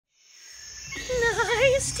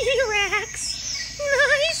Nice, T-Rex.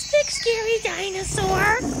 Nice, big, scary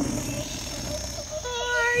dinosaur.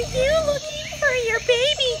 Are you looking for your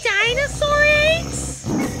baby dinosaur eggs?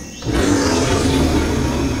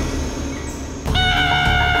 Oh,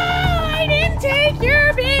 I didn't take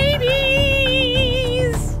your babies!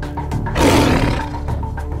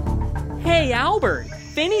 Hey, Albert.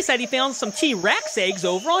 Finny said he found some T-Rex eggs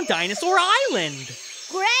over on Dinosaur Island.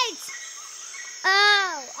 Great!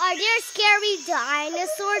 Oh, are there scary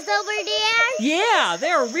dinosaurs over there? Yeah,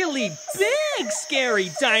 there are really big, scary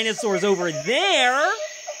dinosaurs over there.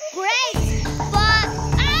 Great! But,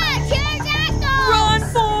 pterodactyls! Run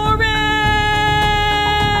for it!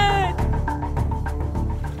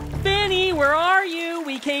 Finny, where are you?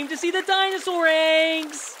 We came to see the dinosaur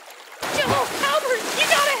eggs. Oh, Albert, you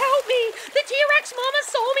gotta help me! The T-Rex mama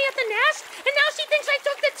saw me at the nest, and now she thinks I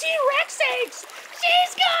took the T-Rex eggs!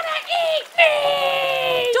 She's gonna eat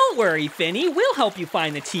me! Don't worry, Finny. We'll help you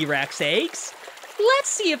find the T-Rex eggs. Let's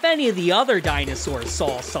see if any of the other dinosaurs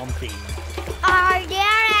saw something. Are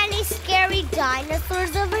there any scary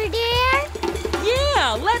dinosaurs over there?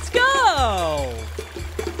 Yeah, let's go!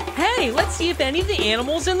 Hey, let's see if any of the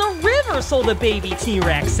animals in the river saw the baby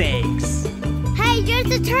T-Rex eggs. Hey,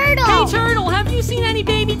 there's a turtle! Hey, Turtle, have you seen any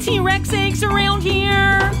baby T-Rex eggs around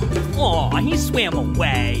here? Aw, he swam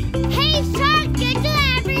away. Hey, Shark, did you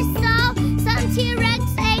ever saw some T-Rex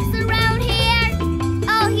eggs around here?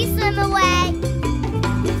 Oh, he swam away.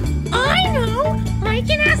 I know! I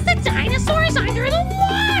can ask the dinosaurs under the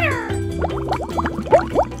water!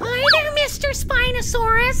 Hi there, Mr.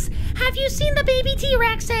 Spinosaurus. Have you seen the baby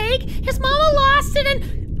T-Rex egg? His mama lost it and...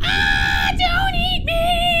 Ah! Don't eat me!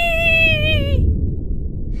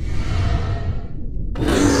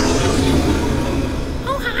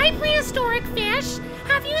 Oh, hi, prehistoric fish.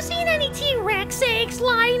 Have you seen any T-Rex eggs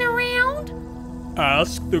lying around?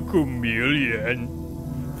 Ask the chameleon.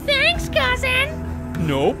 Thanks, cousin.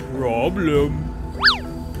 No problem.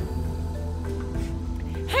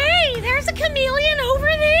 Hey, there's a chameleon over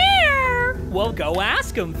there. Well, go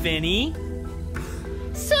ask him, Finny.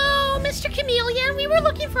 So, Mr. Chameleon, we were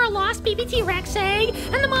looking for a lost baby T-Rex egg,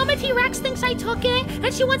 and the mama T-Rex thinks I took it,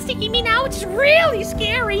 and she wants to eat me now, which is really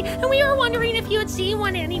scary, and we were wondering if you had seen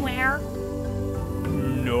one anywhere.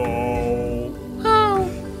 No. Oh,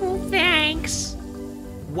 well, thanks.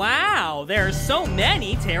 Wow, there are so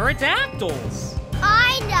many pterodactyls.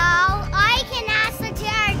 I know. I can ask the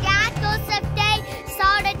pterodactyls if they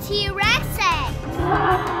saw the T-Rex egg.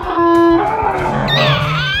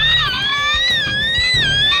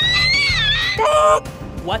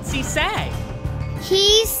 What's he say?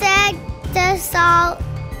 He said the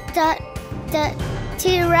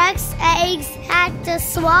T-Rex eggs at the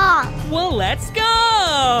swamp. Well, let's go!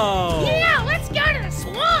 Yeah, let's go to the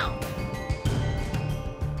swamp.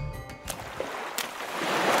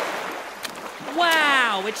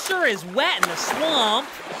 Wow, it sure is wet in the swamp.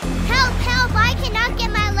 Help, help, I cannot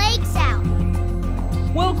get my legs out.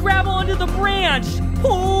 Well, grab onto the branch.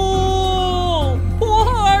 Pull! Pull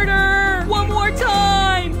harder! One more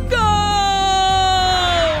time! Go!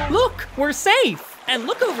 Look, we're safe. And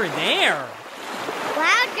look over there.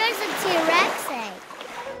 Wow, there's a T-Rex egg.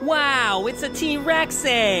 Wow, it's a T-Rex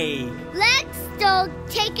egg. Let's go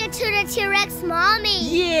take it to the T-Rex mommy.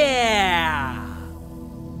 Yeah!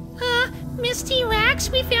 Miss T-Rex,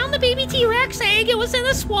 we found the baby T-Rex egg. It was in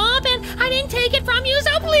the swamp, and I didn't take it from you,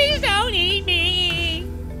 so please don't eat me.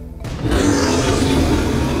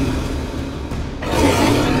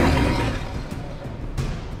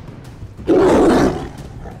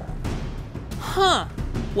 Huh.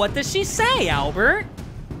 What does she say, Albert?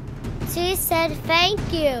 She said thank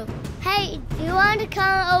you. Hey, do you want to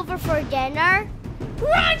come over for dinner?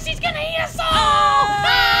 Run! She's gonna eat us all!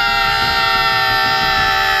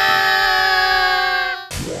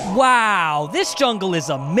 Wow, this jungle is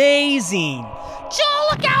amazing. Joel,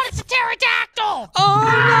 look out! It's a pterodactyl! Oh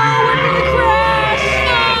no, we're gonna crash!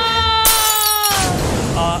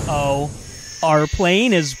 Uh-oh, our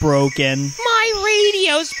plane is broken. My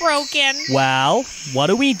radio's broken. Well, what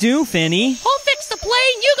do we do, Finny? I'll fix the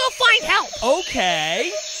plane. You go find help.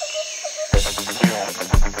 Okay.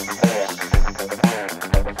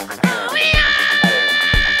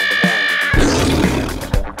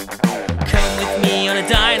 Come with me on a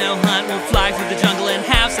dino hunt. We'll fly through the jungle and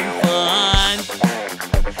have some fun.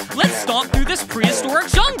 Let's stomp through this prehistoric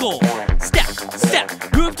jungle. Step, step,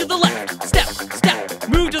 move to the left. Step, step,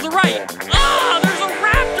 move to the right. Ah, there's a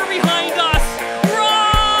raptor behind us.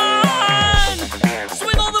 Run!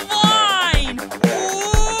 Swing on the vine. Whoa!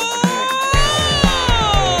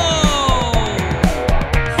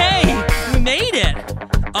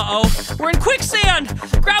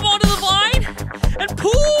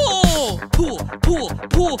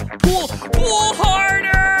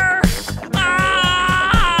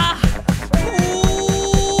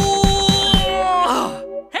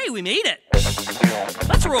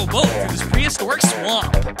 boat through this prehistoric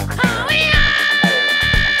swamp. Oh, yeah!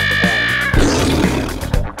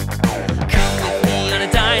 Come with me on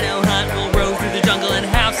a dino hunt. We'll row through the jungle and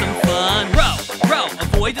have some fun. Row, row,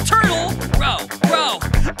 avoid the turtle. Row, row.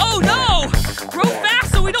 Oh no! Row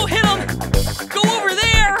fast so we don't hit him. Go over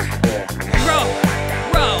there. Row,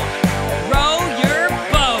 row, row your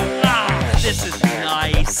boat. Ah, this is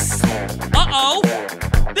nice. Uh-oh.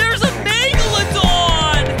 There's a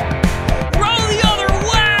megalodon. Row the other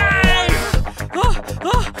way.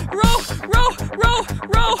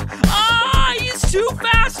 Row. Ah, he's too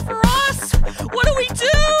fast for us. What do we do?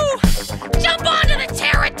 Jump onto the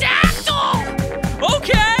pterodactyl!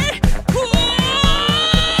 Okay. Whoa!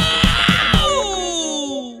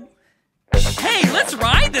 Hey, let's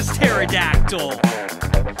ride this pterodactyl.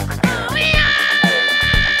 Oh, yeah!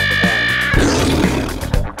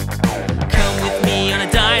 Come with me on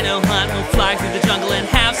a dino hunt. We'll fly through the jungle and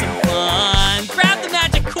have some fun. Grab the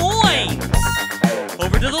magic coins.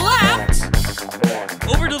 Over to the left.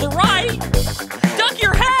 Over to the right. Duck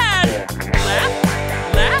your head.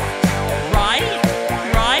 Left,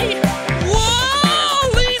 right.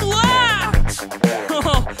 Whoa, he left.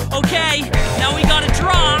 Okay, now we gotta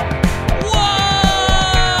drop. Whoa.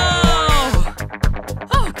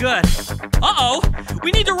 Oh, good. Uh-oh,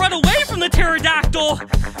 we need to run away from the pterodactyl.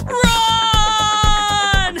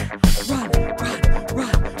 Run!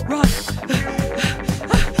 Run.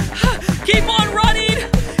 Keep on running.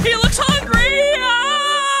 He looks hungry.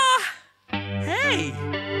 Ah! Hey,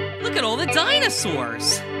 look at all the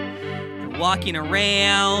dinosaurs. They're walking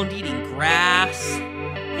around, eating grass.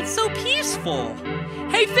 It's so peaceful.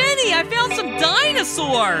 Hey, Finny, I found some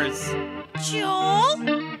dinosaurs. Joel?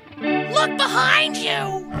 Look behind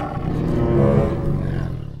you!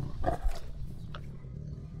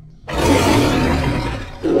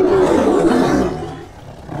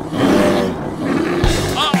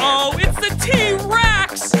 Uh-oh, it's the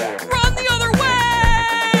T-Rex! Run the other way!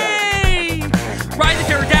 Ride the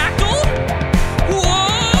pterodactyl?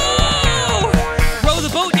 Whoa! Row the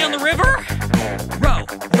boat down the river? Row.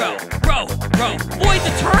 Avoid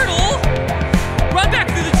the turtle! Run back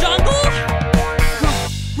through the jungle?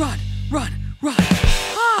 Run.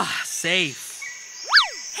 Ah, safe.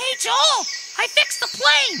 Hey, Joel! I fixed the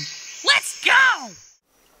plane! Let's go!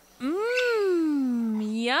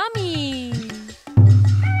 Yummy.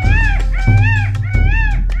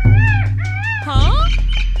 Huh?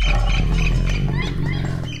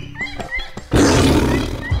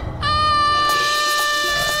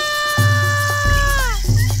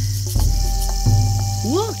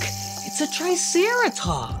 Look, it's a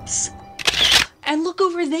triceratops. And look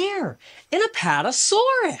over there, an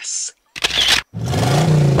apatosaurus.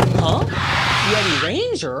 Huh? Yeti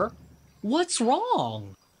Ranger? What's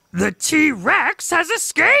wrong? The T-Rex has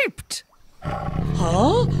escaped!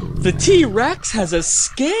 Huh? The T-Rex has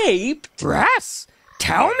escaped? Yes!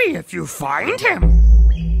 Tell me if you find him!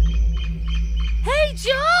 Hey,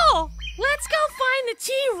 Joel! Let's go find the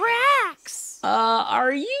T-Rex!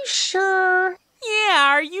 Are you sure? Yeah,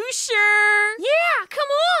 are you sure? Yeah, come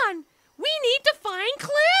on! We need to find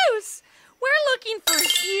clues! We're looking for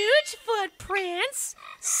huge footprints,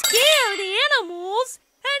 scared animals,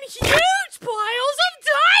 and huge piles of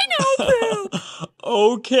dino poop!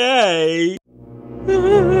 Okay.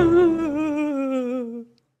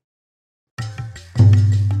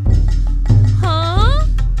 Huh?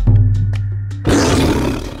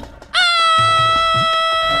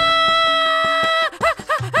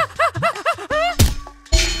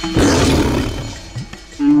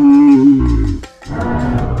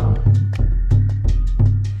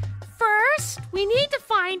 First, we need to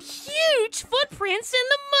find huge footprints in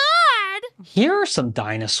the mud! Here are some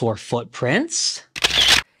dinosaur footprints.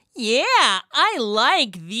 Yeah, I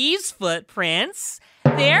like these footprints.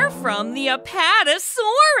 They're from the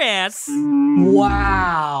apatosaurus.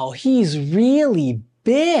 Wow, he's really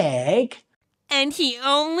big. And he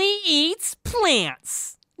only eats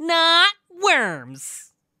plants, not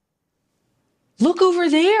worms. Look over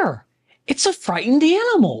there. It's a frightened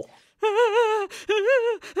animal.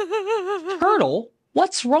 Turtle,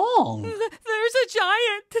 what's wrong? There's a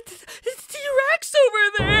giant T-Rex over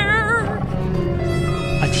there.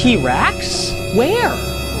 A T-Rex? Where?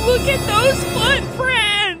 Look at those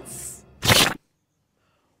footprints!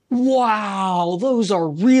 Wow, those are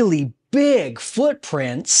really big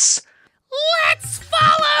footprints. Let's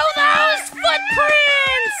follow those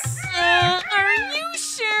footprints! Are you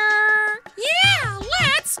sure? Yeah,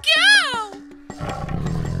 let's go!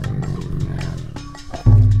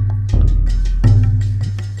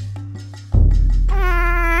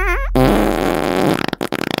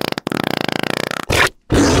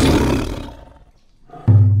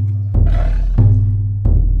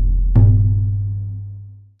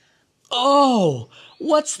 Whoa!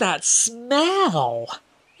 What's that smell?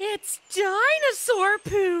 It's dinosaur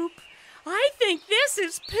poop. I think this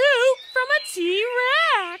is poop from a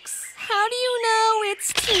T-Rex. How do you know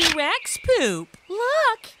it's T-Rex poop?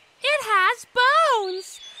 Look, it has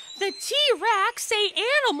bones. The T-Rex ate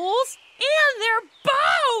animals and their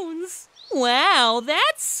bones. Wow,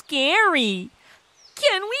 that's scary.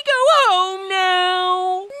 Can we go home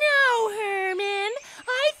now? No, Herman.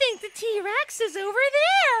 I think the T-Rex is over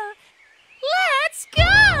there. Let's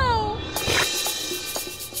go!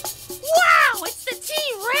 Wow, it's the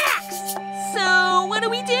T-Rex! So, what do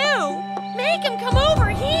we do? Make him come over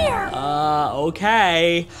here!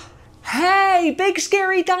 Okay. Hey, big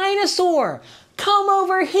scary dinosaur! Come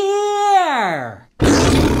over here!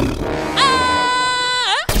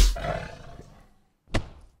 Ah!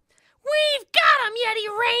 We've got him, Yeti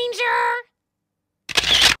Ranger!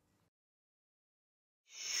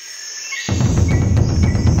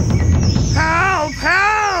 Help!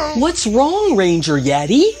 Help! What's wrong, Ranger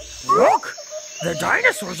Yeti? Look! The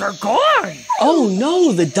dinosaurs are gone! Oh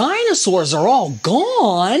no, the dinosaurs are all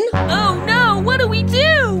gone! Oh no, what do we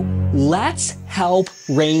do? Let's help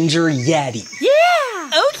Ranger Yeti. Yeah!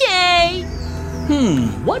 Okay!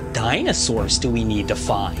 What dinosaurs do we need to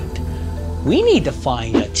find? We need to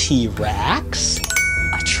find a T-Rex,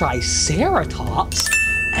 a Triceratops,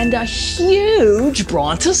 and a huge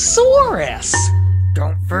Brontosaurus.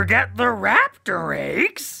 Don't forget the raptor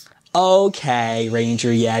eggs! Okay,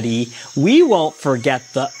 Ranger Yeti, we won't forget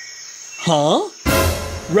the... Huh?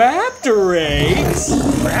 Raptor eggs?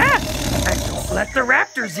 Rats! And don't let the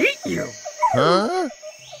raptors eat you!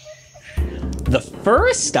 The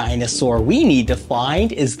first dinosaur we need to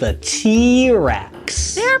find is the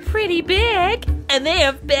T-Rex. They're pretty big, and they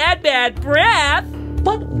have bad breath.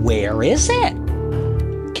 But where is it?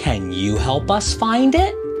 Can you help us find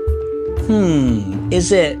it?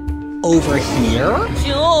 Is it over here?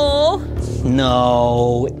 Joel!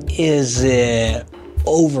 No. Is it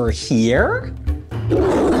over here?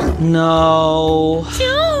 No.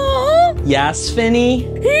 Joel! Yes, Finny?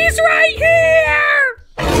 He's right here!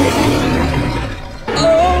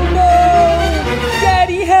 Oh no!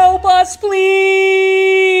 Daddy, help us,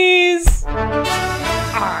 please!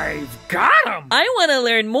 I've got him! I want to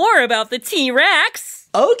learn more about the T-Rex.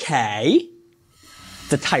 Okay.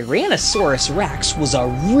 The Tyrannosaurus Rex was a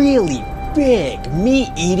really big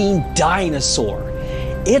meat-eating dinosaur.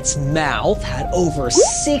 Its mouth had over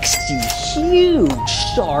 60 huge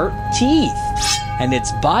sharp teeth. And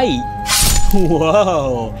its bite,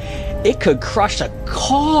 whoa, it could crush a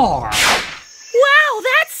car. Wow,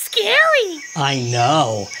 that's scary. I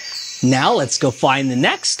know. Now let's go find the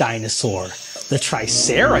next dinosaur, the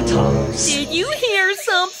Triceratops. Did you hear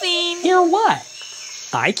something? Hear what?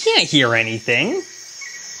 I can't hear anything.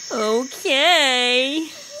 Okay.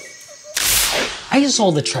 I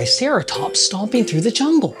saw the Triceratops stomping through the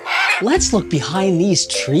jungle. Let's look behind these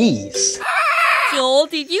trees. Joel,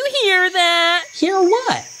 did you hear that? Hear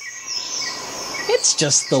what? It's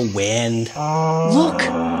just the wind. Look,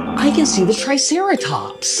 I can see the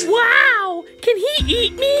Triceratops. Wow, can he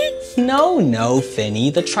eat me? No, Finny,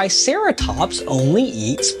 the Triceratops only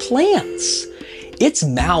eats plants. Its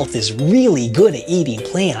mouth is really good at eating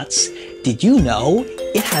plants. Did you know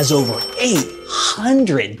it has over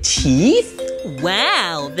 800 teeth?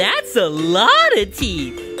 Wow, that's a lot of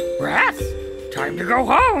teeth. Rats, time to go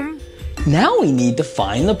home! Now we need to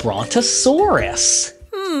find the Brontosaurus.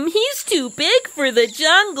 He's too big for the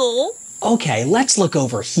jungle. Okay, let's look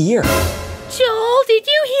over here. Joel, did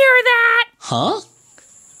you hear that? Huh?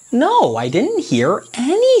 No, I didn't hear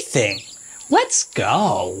anything. Let's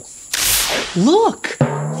go. Look,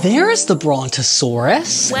 there's the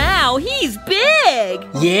Brontosaurus. Wow, he's big.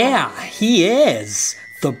 Yeah, he is.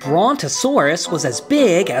 The Brontosaurus was as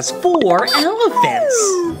big as 4 elephants.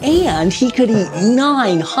 And he could eat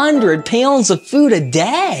 900 pounds of food a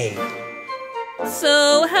day.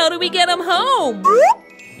 So, how do we get him home?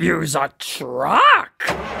 Use a truck!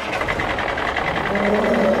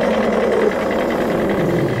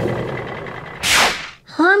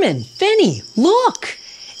 Herman, Finny, look!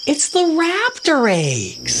 It's the raptor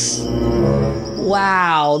eggs.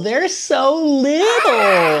 Wow, they're so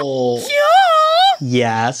little. Joel!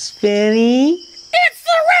 Yes, Finny? It's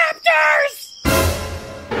the raptors!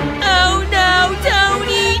 Oh no, don't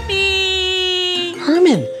eat me!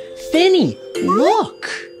 Herman, Finny, look!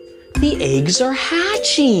 The eggs are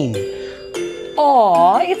hatching.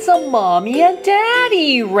 Aw, it's a mommy and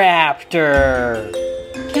daddy raptor.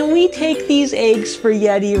 Can we take these eggs for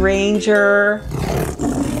Yeti Ranger?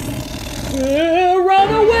 Run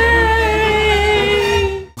away!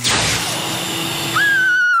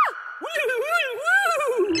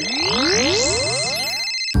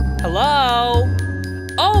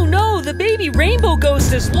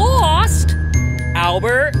 ghost is lost.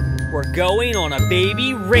 Albert, we're going on a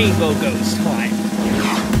baby rainbow ghost hunt.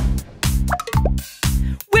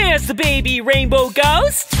 Where's the baby rainbow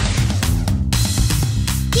ghost?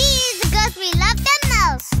 He's the ghost we love the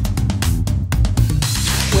most.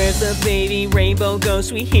 Where's the baby rainbow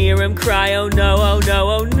ghost? We hear him cry, oh no, oh no,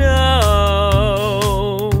 oh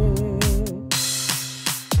no.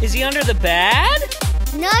 Is he under the bed?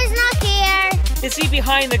 No, he's not here. Is he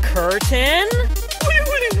behind the curtain?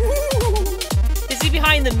 Is he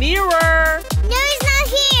behind the mirror? No, he's not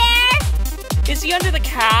here. Is he under the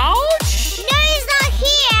couch? No, he's not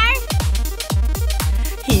here.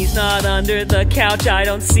 He's not under the couch, I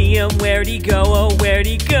don't see him. Where'd he go? Oh, where'd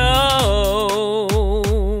he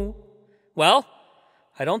go? Well,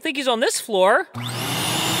 I don't think he's on this floor.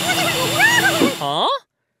 Huh?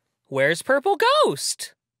 Where's Purple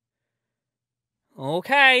Ghost?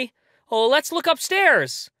 Okay, oh, let's look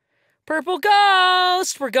upstairs. Purple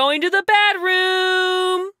Ghost, we're going to the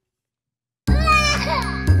bedroom.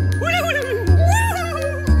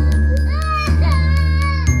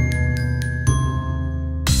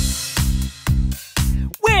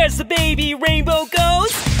 Where's the baby rainbow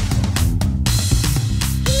ghost?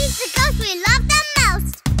 He's the ghost we love the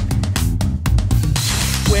most.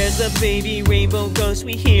 Where's the baby rainbow ghost?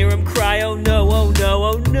 We hear him cry, oh no, oh no,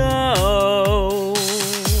 oh no.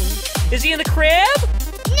 Is he in the crib?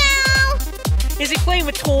 No. Is he playing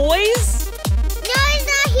with toys? No, he's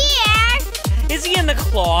not here. Is he in the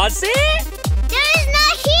closet? No, he's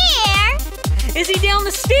not here. Is he down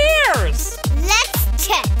the stairs? Let's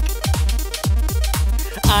check.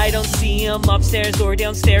 I don't see him upstairs or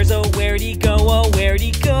downstairs. Oh, where'd he go? Oh, where'd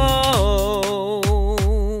he go?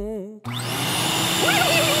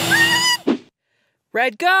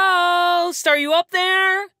 Red Ghost, are you up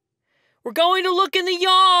there? We're going to look in the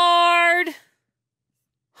yard.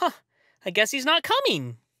 Huh, I guess he's not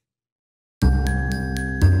coming.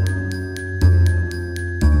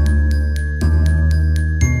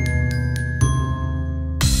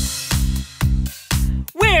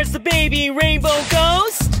 Where's the baby rainbow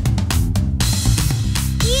ghost?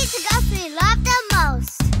 He's the ghost we love the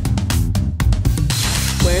most.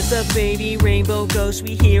 Where's the baby rainbow ghost?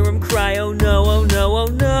 We hear him cry, oh no, oh no, oh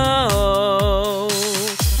no.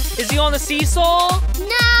 Is he on the seesaw?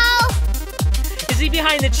 No. Is he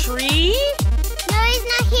behind the tree? No, he's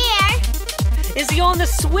not here. Is he on the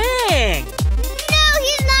swing? No,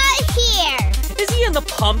 he's not here. Is he in the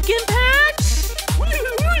pumpkin patch?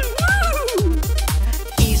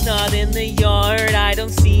 He's not in the yard, I don't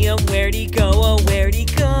see him. Where'd he go? Oh, where'd he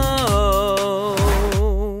go?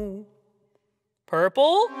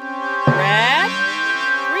 Purple? Red?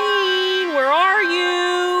 Green? Where are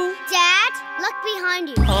you? Dad, look behind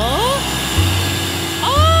you. Huh?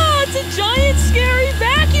 Oh, it's a giant scary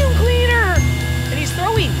vacuum cleaner! And he's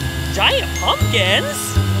throwing giant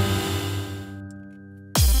pumpkins?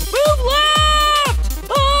 Move left!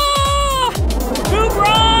 Oh! Move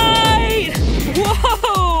right!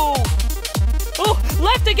 Whoa! Oh,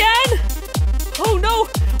 left again! Oh no,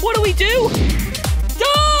 what do we do?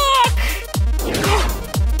 Duck! Look!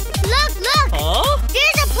 Huh?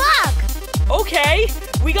 There's a plug. Okay,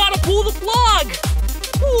 we gotta pull the plug!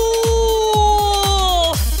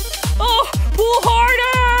 Pull! Oh, pull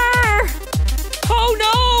harder! Oh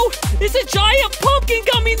no! It's a giant pumpkin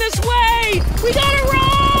coming this way! We gotta run!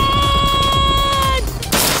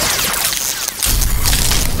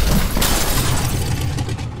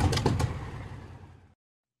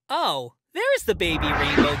 Oh, there's the baby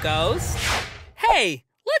rainbow ghost. Hey,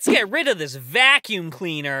 let's get rid of this vacuum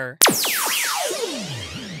cleaner.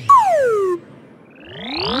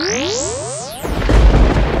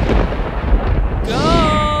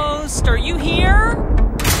 Ghost, are you here?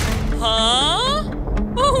 Huh?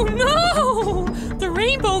 Oh no! The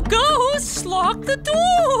rainbow ghosts locked the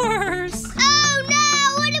doors! Oh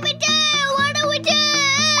no! What do we do? What do we do?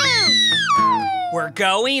 We're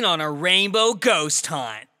going on a rainbow ghost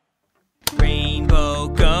hunt. Rainbow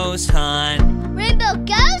ghost hunt. Rainbow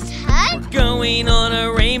ghost hunt? Going on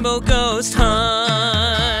a rainbow ghost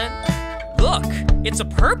hunt. Look, it's a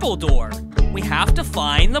purple door. We have to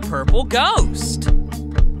find the purple ghost.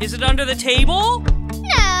 Is it under the table?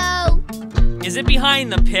 No. Is it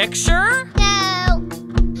behind the picture? No.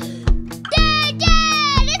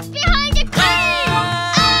 Dad! It's behind the curtain!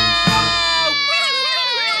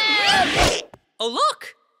 Oh,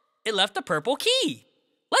 look! It left a purple key.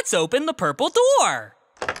 Let's open the purple door.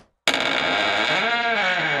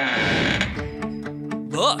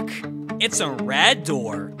 Look, it's a red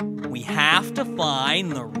door. We have to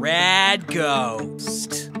find the red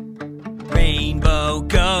ghost. Rainbow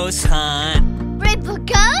ghost hunt. Rainbow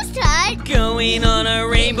ghost hunt? Going on a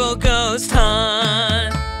rainbow ghost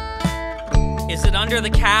hunt. Is it under the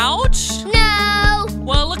couch? No.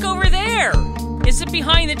 Well, look over there. Is it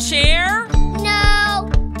behind the chair? No.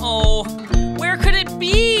 Oh, where could it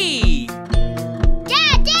be?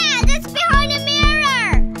 Dad, it's behind a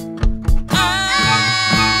mirror.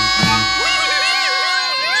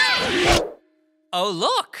 Oh,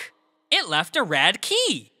 look. It left a red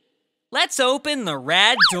key. Let's open the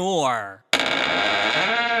red door.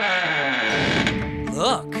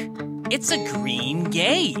 Look, it's a green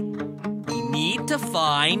gate. We need to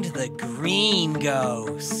find the green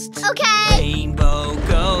ghost. Okay. Rainbow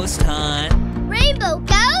ghost hunt. Rainbow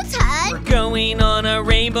ghost hunt? We're going on a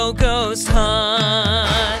rainbow ghost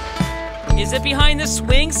hunt. Is it behind the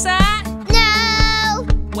swing set? No.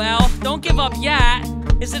 Well, don't give up yet.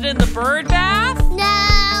 Is it in the bird bath?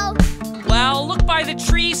 No. Well, look by the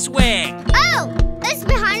tree swing. Oh, it's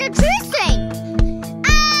behind a tree swing.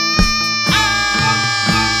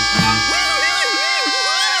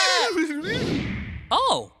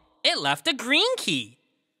 Oh, it left a green key.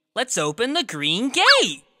 Let's open the green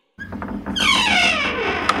gate.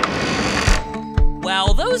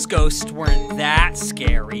 Well, those ghosts weren't that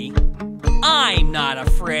scary. I'm not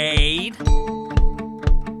afraid.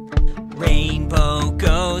 Rainbow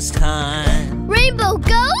ghost hunt. Rainbow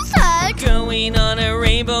ghost hunt? Going on a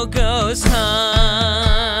rainbow ghost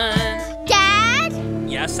hunt. Dad?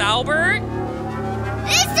 Yes, Albert?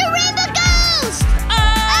 It's the rainbow ghost!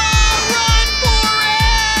 Run for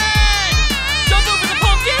it! Jump over the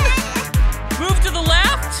pumpkin. Move to the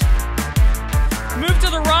left. Move to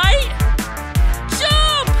the right.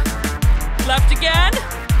 Jump! Left again.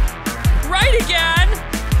 Right again.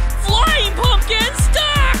 Flying pumpkin,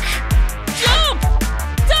 stuck! Jump!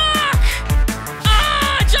 Duck!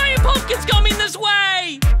 Ah! Giant pumpkin's coming this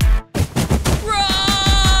way! Run!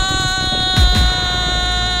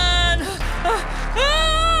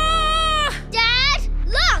 Dad,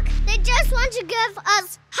 look! They just want to give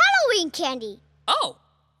us Halloween candy. Oh,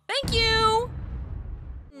 thank you.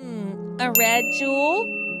 A red jewel,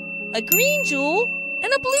 a green jewel,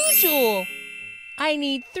 and a blue jewel. I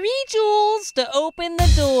need 3 jewels to open the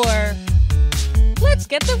door. Let's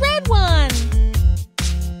get the red one.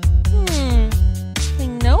 I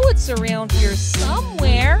know it's around here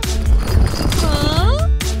somewhere. Huh?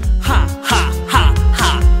 Ha, ha, ha,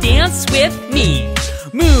 ha. Dance with me.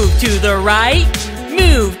 Move to the right,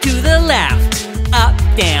 move to the left. Up,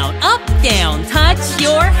 down, touch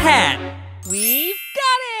your head. We've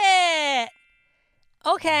got it!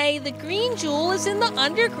 Okay, the green jewel is in the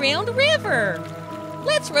underground river.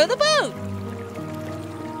 Let's row the boat.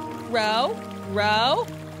 Row, row.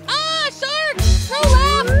 Ah, shark! Row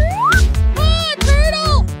left! Ah,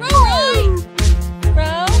 turtle! Row right!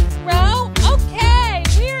 Row, row. Okay,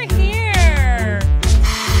 we're here.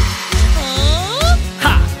 Huh?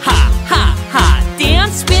 Ha, ha, ha, ha.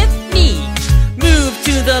 Dance with me. Move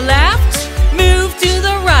to the left, move to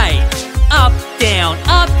the right. Up, down,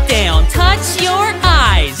 touch your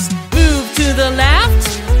eyes. Move to the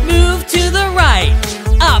left, move to the right.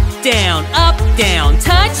 Up, down,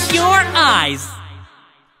 touch your eyes.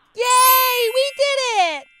 Yay, we did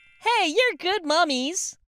it! Hey, you're good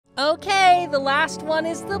mummies. Okay, the last one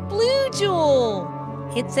is the blue jewel.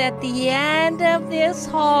 It's at the end of this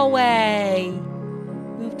hallway.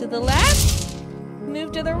 Move to the left,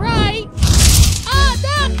 move to the right. Ah,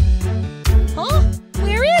 duck! Huh?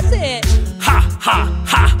 Where is it? Ha, ha,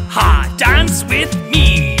 ha, ha. Dance with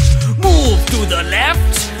me. Move to the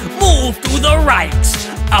left, move to the right.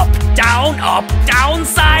 Up, down,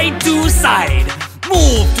 side to side.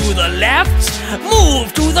 Move to the left,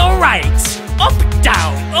 move to the right. Up,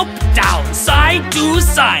 down, side to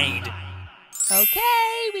side.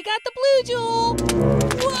 Okay, we got the blue jewel.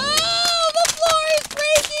 Whoa, the floor is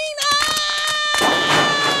breaking!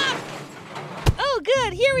 Ah! Oh,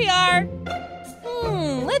 good, here we are.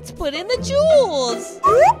 Let's put in the jewels.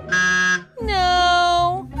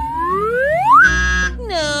 No.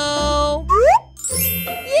 No.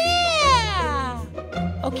 Yeah!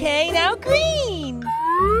 Okay, now green.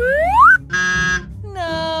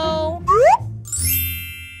 No.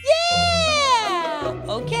 Yeah!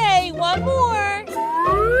 Okay, one more.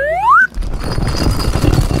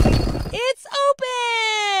 It's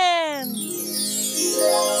open!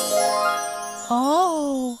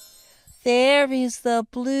 Oh, there is the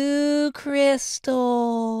blue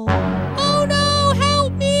crystal. Oh no,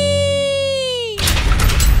 help me!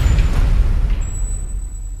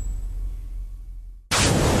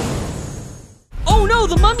 Oh no,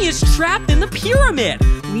 the mummy is trapped in the pyramid.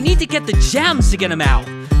 We need to get the gems to get him out.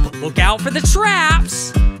 But look out for the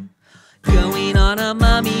traps. Going on a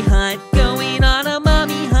mummy hunt, going on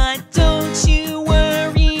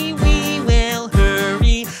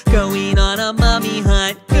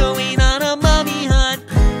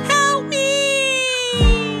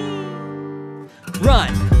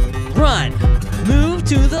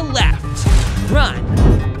the left. Run,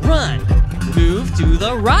 run, move to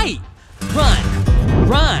the right. Run,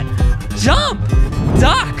 run, jump,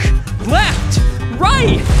 duck, left,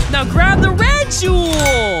 right. Now grab the red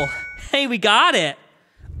jewel. Hey, we got it.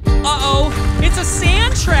 Uh-oh, it's a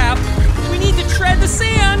sand trap. We need to tread the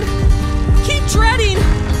sand. Keep treading.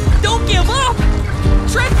 Don't give up.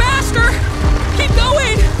 Tread faster. Keep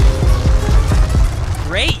going.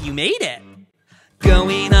 Great, you made it.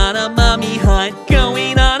 Going on a mummy hunt,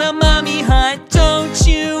 going on a mummy hunt. Don't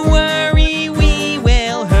you worry, we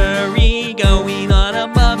will hurry. Going on a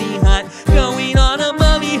mummy hunt, going on a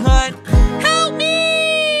mummy hunt. Help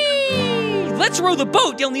me! Let's row the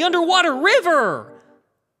boat down the underwater river.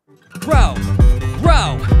 Row,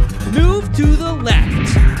 row, move to the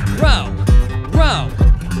left. Row, row,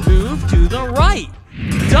 move to the right.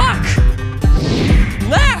 Duck,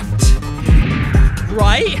 left,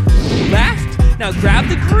 right, left. Now grab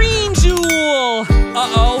the green jewel.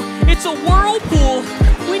 Uh-oh, it's a whirlpool.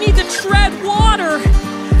 We need to tread water.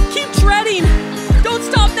 Keep treading. Don't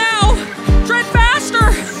stop now. Tread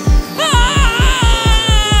faster.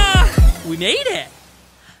 Ah! We made it.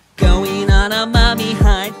 Going on a mummy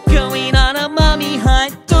hunt, going on a mummy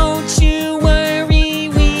hunt. Don't you worry,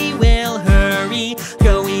 we will hurry.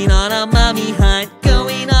 Going on a mummy hunt,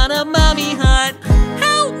 going on a mummy hunt.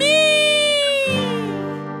 Help me!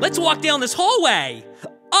 Let's walk down this hallway.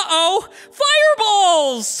 Uh-oh,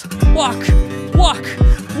 fireballs! Walk, walk,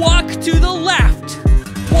 walk to the left.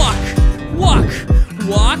 Walk, walk,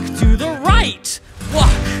 walk to the right.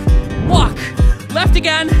 Walk, walk, left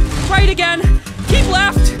again, right again. Keep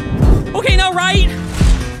left. Okay, now right.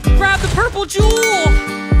 Grab the purple jewel.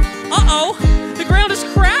 Uh-oh, the ground is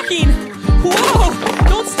cracking. Whoa,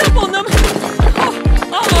 don't step on them. Oh,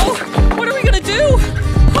 uh-oh, what are we gonna do?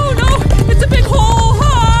 Oh no, it's a big hole.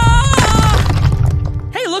 Ah!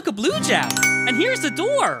 Hey, look, a blue gem. And here's the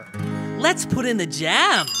door. Let's put in the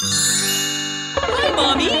gems. Hi,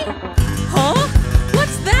 Mommy. Huh?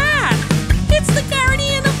 What's that? It's the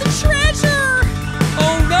guardian of the treasure.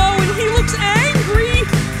 Oh no, and he looks angry.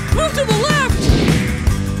 Move to the left.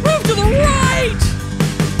 Move to the right.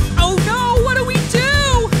 Oh no, what do we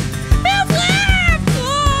do? Move left.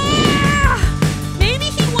 Ah! Maybe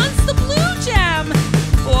he wants the blue gem.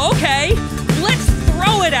 Okay, let's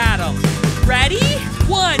throw it at him. Ready?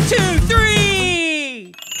 1, 2,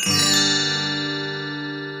 3.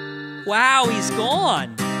 Wow, he's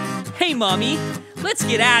gone. Hey, Mommy, let's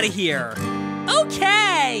get out of here.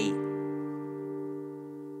 Okay.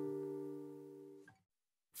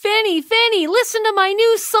 Finny, Finny, listen to my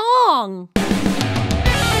new song.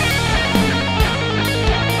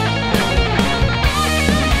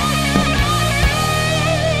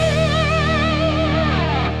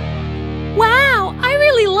 Wow, I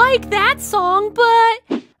really like that song, but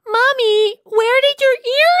Mommy, where did your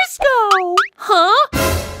ears go? Huh?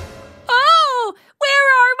 Oh, where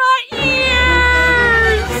are my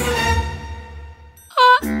ears?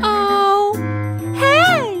 Uh-oh.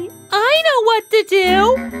 Hey, I know what to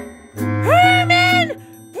do. Herman,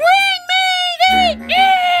 bring me the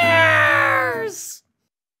ears!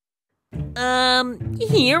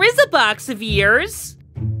 Here is a box of ears.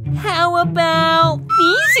 How about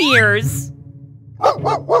these ears?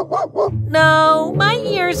 No, my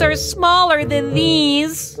ears are smaller than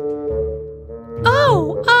these.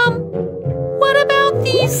 Oh, what about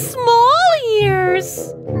these small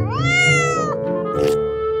ears?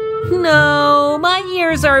 No, my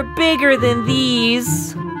ears are bigger than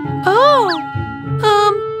these. Oh,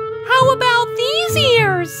 how about these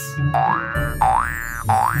ears?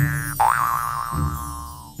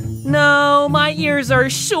 No, my ears are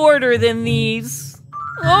shorter than these.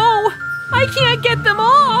 Oh, I can't get them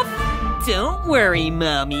off. Don't worry,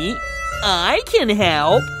 Mommy. I can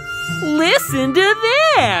help. Listen to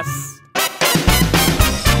this.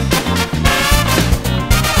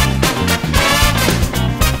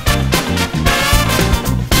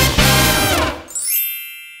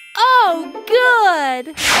 Oh,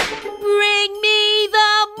 good. Bring me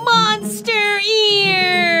the monster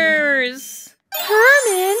ears.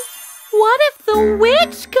 Herman, what if the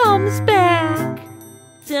witch comes back?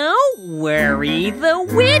 Don't worry, the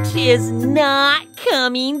witch is not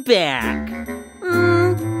coming back.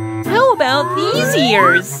 How about these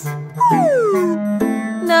ears?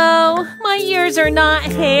 No, my ears are not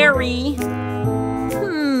hairy.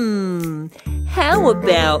 How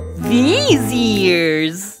about these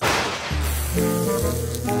ears?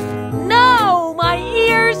 No, my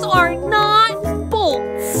ears are not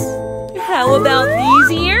bolts. How about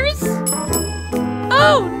these ears?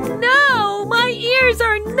 Oh no, my ears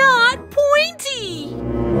are not pointy.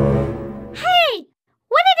 Hey,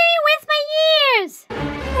 what are you doing with my ears?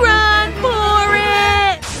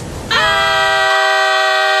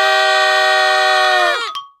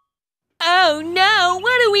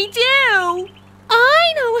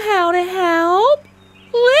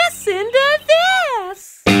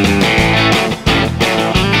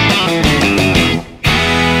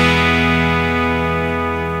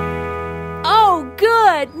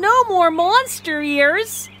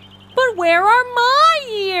 ears? But where are my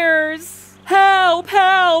ears? Help,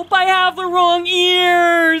 help, I have the wrong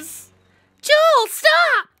ears. Joel,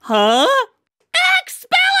 stop! Huh?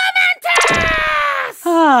 Expellimentus!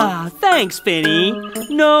 Ah, thanks, Finny.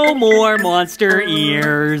 No more monster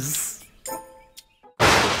ears.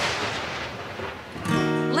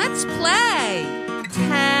 Let's play.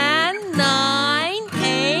 10, 9,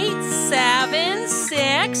 8, 7,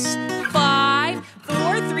 6, 5,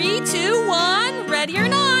 4, 3, 2, 1. Ready or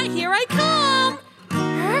not, here I come.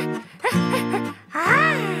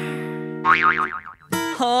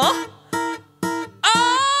 Huh?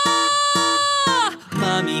 Ah!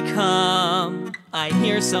 Mommy, come. I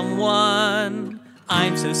hear someone.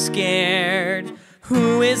 I'm so scared.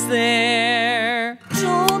 Who is there?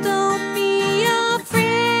 Joel, don't be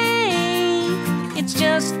afraid. It's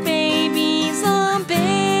just baby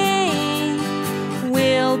zombie.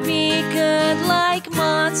 We'll be good like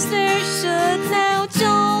monsters should. Now,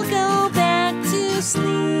 Joel, go back to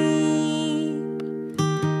sleep.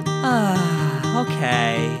 Ah,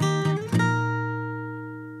 okay.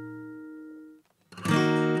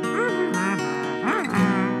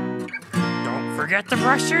 Don't forget to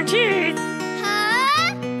brush your teeth.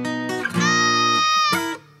 Huh?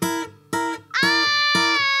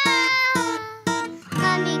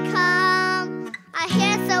 Mommy, come. I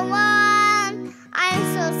hear someone. I'm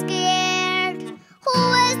so scared.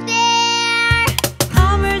 Who is there?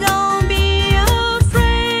 Amber, don't be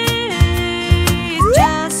afraid.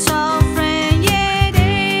 Just your friend, yeah,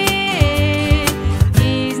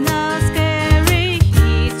 he's not scary.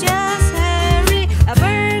 He's just hairy. I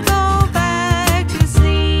better go back to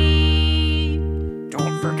sleep.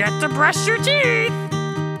 Don't forget to brush your teeth.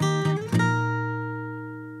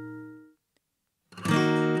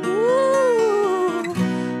 Ooh,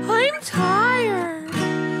 I'm tired.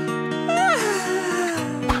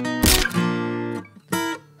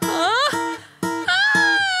 Huh?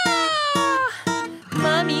 Ah!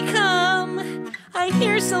 Mommy, come. I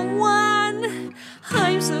hear someone.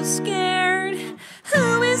 I'm so scared.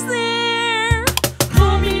 Who is there?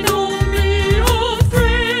 Mommy, don't be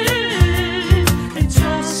afraid. It's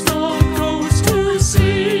just a ghost to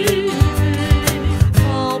see.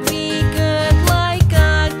 I'll be good like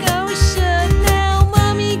a ghost should. Now,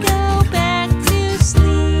 Mommy, go back to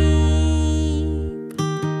sleep.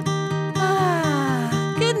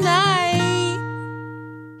 Ah, good night.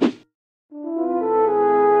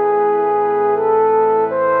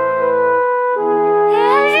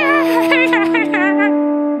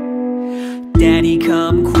 Daddy,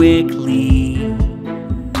 come quickly.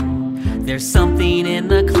 There's something in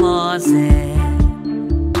the closet.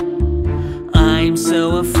 I'm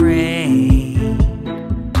so afraid.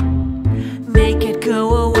 Make it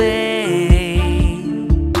go away.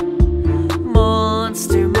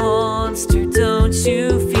 Monster, monster, don't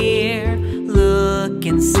you fear. Look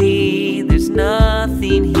and see, there's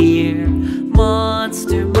nothing here.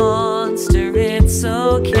 Monster, monster, it's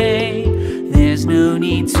okay. There's no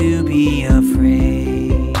need to be afraid.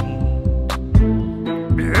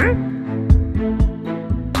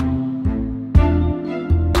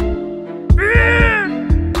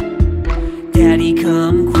 Daddy,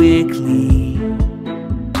 come quickly.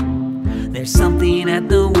 There's something at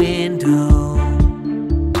the window.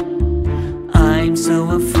 I'm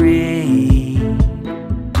so afraid.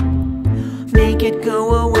 Make it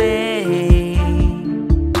go away.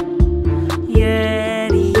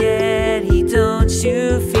 Yeti, Yeti, don't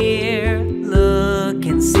you fear. Look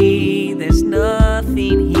and see, there's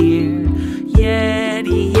nothing here.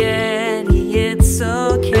 Yeti, Yeti, it's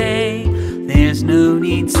okay. There's no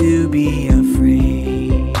need to be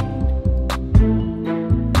afraid.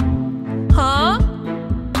 Huh?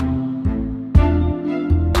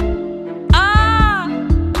 Ah!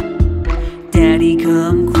 Daddy,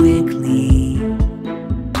 come quickly.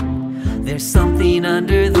 There's something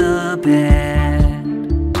under the bed.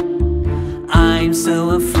 I'm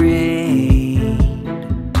so afraid.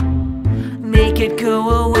 Make it go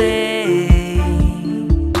away.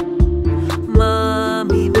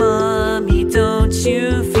 Mommy, Mommy, don't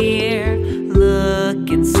you fear. Look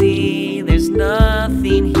and see, there's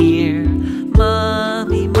nothing here.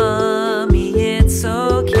 Mommy, Mommy, it's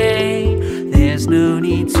okay. There's no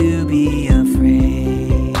need to be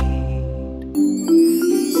afraid.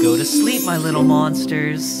 Go to sleep, my little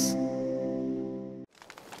monsters.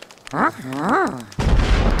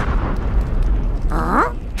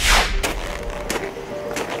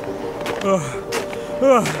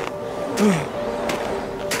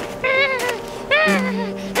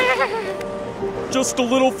 Just a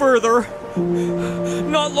little further.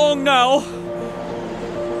 Not long now.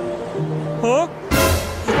 Huh?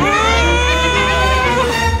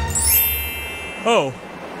 Oh,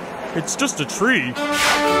 it's just a tree.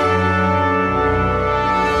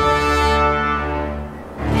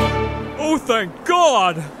 Oh, thank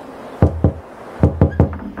God!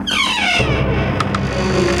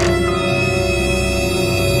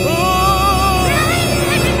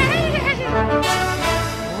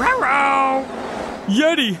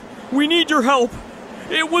 Yeti, we need your help.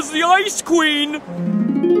 It was the Ice Queen.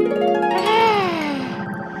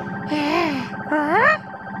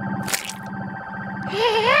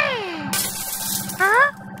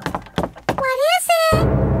 What is it?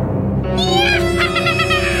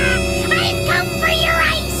 I've come for your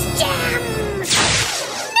ice gems!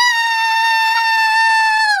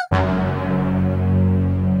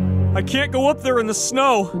 I can't go up there in the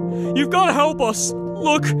snow. You've got to help us.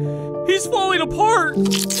 Look, he's falling apart.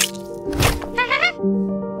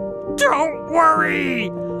 Don't worry!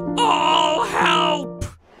 I'll help!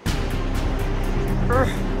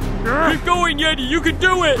 Keep going, Yeti. You can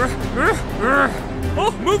do it.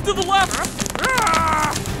 Oh, move to the left.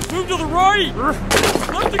 Move to the right.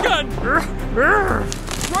 Left again.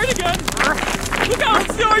 Right again. Look out,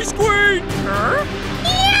 it's the Ice Queen.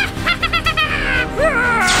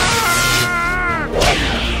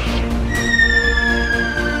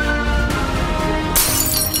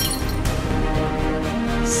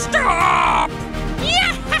 Stop!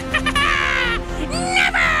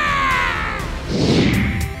 Never!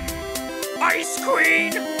 Ice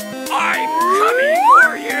Queen, I'm coming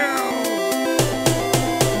for you!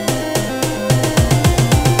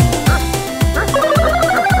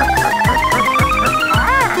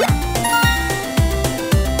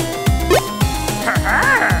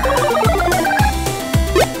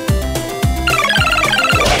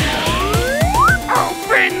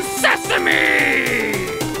 Open sesame!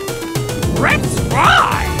 Let's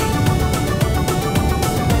fly!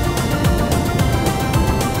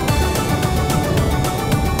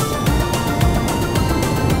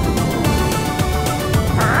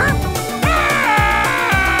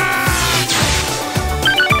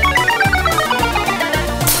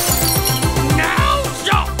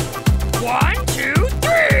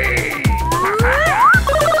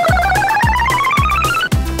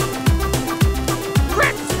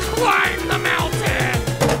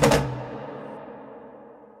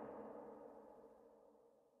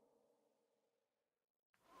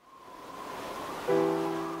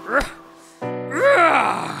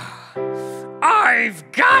 I've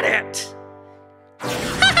got it!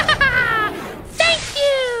 Thank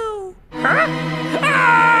you! Huh?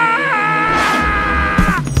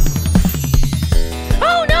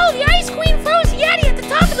 Oh no, the Ice Queen froze Yeti at the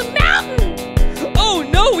top of the mountain! Oh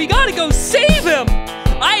no, we gotta go save him.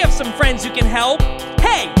 I have some friends who can help.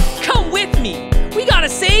 Hey, come with me. We gotta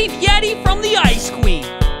save Yeti from the Ice Queen.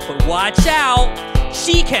 But watch out,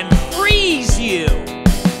 she can freeze you.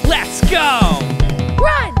 Let's go.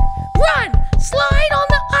 Run! Run! Slide on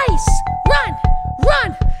the ice! Run!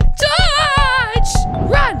 Run! Dodge!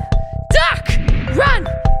 Run! Duck! Run!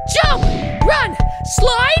 Jump! Run!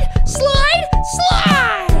 Slide! Slide!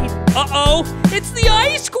 Slide! Uh-oh, it's the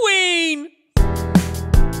Ice Queen.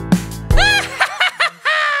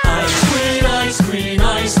 Ice Queen, Ice Queen,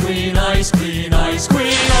 Ice Queen, Ice Queen, Ice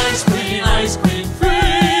Queen, Ice Queen, Ice Queen, freeze!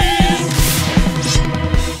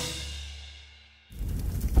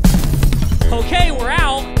 Okay, we're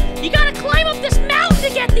out. You gotta climb up this mountain to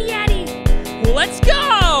get the Yeti! Well, let's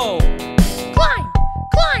go! Climb!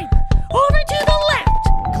 Climb! Over to the left!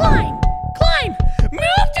 Climb! Climb!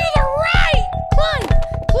 Move to the right! Climb!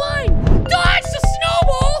 Climb! Dodge the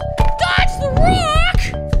snowball! Dodge the rock!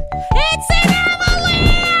 It's an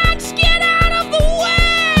avalanche! Get out of the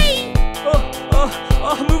way!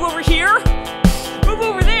 Move over here. Move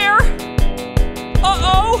over there.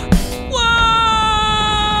 Uh-oh.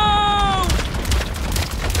 Whoa!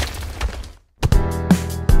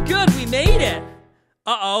 Good, we made it.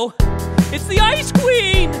 Uh-oh. It's the Ice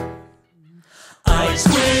Queen! Ice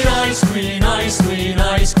Queen, Ice Queen, Ice Queen,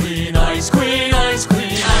 Ice Queen, Ice Queen, Ice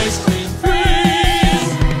Queen, Ice Queen,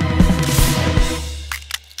 freeze!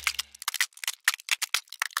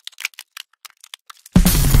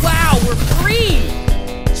 Wow, we're free!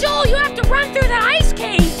 Joel, you have to run through the ice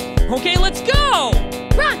cave! Okay, let's go!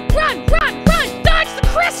 Run! Run! Run! Run! Dodge the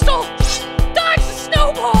crystal! Dodge the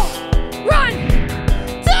snowball! Run!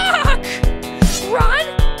 Duck! Run!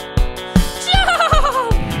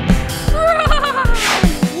 Jump! Run!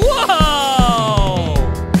 Whoa!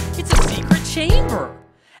 It's a secret chamber.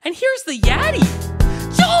 And here's the Yeti.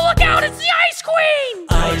 Joel, look out! It's the Ice Queen!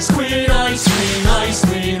 Ice Queen, Ice Queen, Ice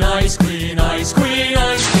Queen, Ice Queen, Ice Queen,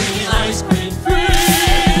 Ice Queen, Ice Queen,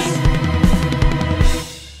 freeze!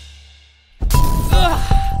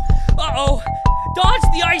 Uh-oh, Dodge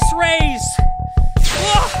the ice rays!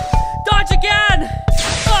 Dodge again!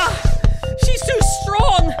 She's too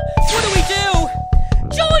strong! What do we do?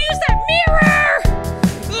 Joel, use that mirror!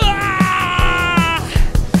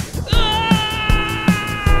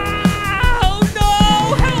 Oh no!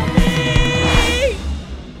 Help me!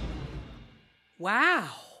 Wow.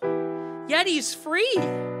 Yeti's free.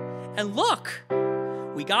 And look,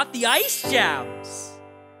 we got the ice gems.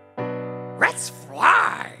 Let's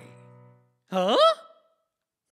fly. Huh?